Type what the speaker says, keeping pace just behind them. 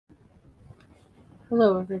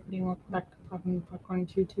Hello, everybody. Welcome back to Popping the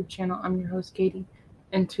Popcorn's YouTube channel. I'm your host, Katie,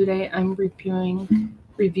 and today I'm reviewing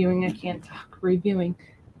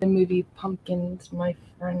the movie Pumpkins. My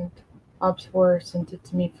friend Bob's Horror sent it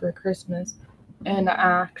to me for Christmas, and I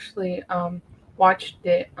actually watched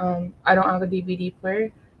it. I don't have a DVD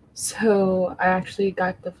player, so I actually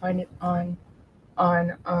got to find it on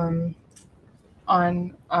on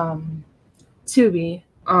Tubi.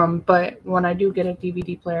 But when I do get a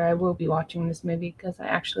DVD player, I will be watching this movie because I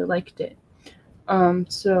actually liked it.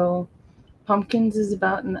 So Pumpkins is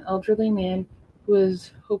about an elderly man who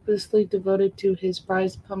is hopelessly devoted to his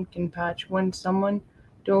prized pumpkin patch. When someone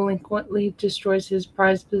delinquently destroys his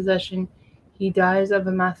prized possession, he dies of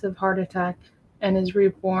a massive heart attack and is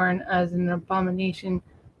reborn as an abomination,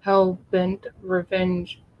 hell bent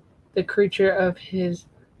revenge. The creature of his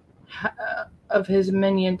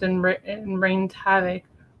minions and rains havoc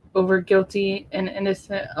over guilty and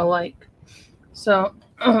innocent alike. So,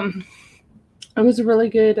 it was a really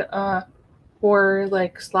good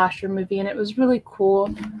horror slasher movie, and it was really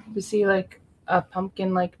cool to see like a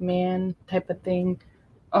pumpkin like man type of thing.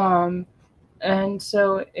 Um, and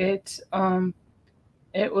so it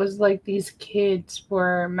was like these kids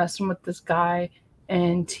were messing with this guy,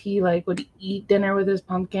 and he like would eat dinner with his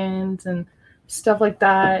pumpkins and stuff like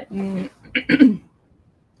that,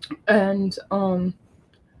 and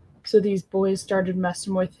so these boys started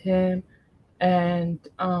messing with him, and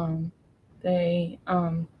they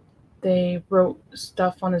um they wrote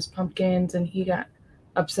stuff on his pumpkins, and he got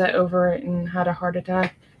upset over it and had a heart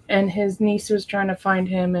attack. And his niece was trying to find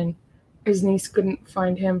him, and his niece couldn't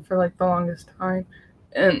find him for like the longest time.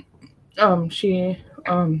 And she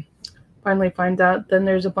finally finds out. Then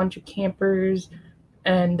there's a bunch of campers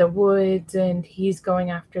and the woods, and he's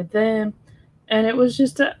going after them. And it was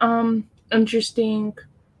just a interesting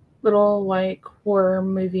little like horror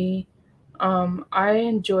movie. I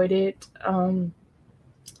enjoyed it.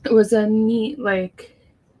 It was a neat like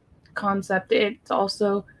concept. It's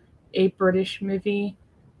also a British movie,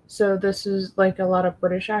 so this is like a lot of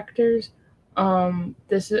British actors.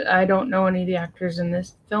 This is, I don't know any of the actors in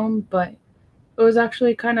this film, but it was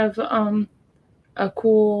actually kind of a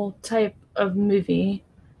cool type of movie,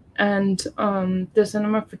 and the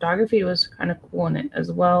cinematography was kind of cool in it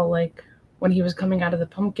as well. Like when he was coming out of the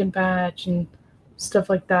pumpkin patch and stuff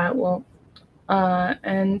like that.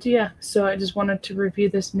 And yeah, so I just wanted to review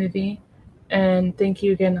this movie, and thank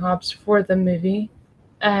you again, Hobbs, for the movie.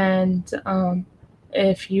 And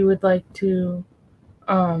if you would like to,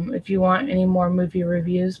 if you want any more movie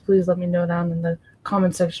reviews, please let me know down in the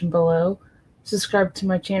comment section below. Subscribe to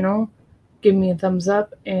my channel, give me a thumbs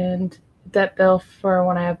up, and hit that bell for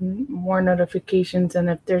when I have more notifications. And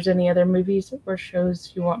if there's any other movies or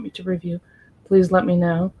shows you want me to review, please let me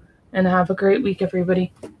know. And have a great week,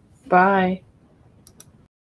 everybody. Bye.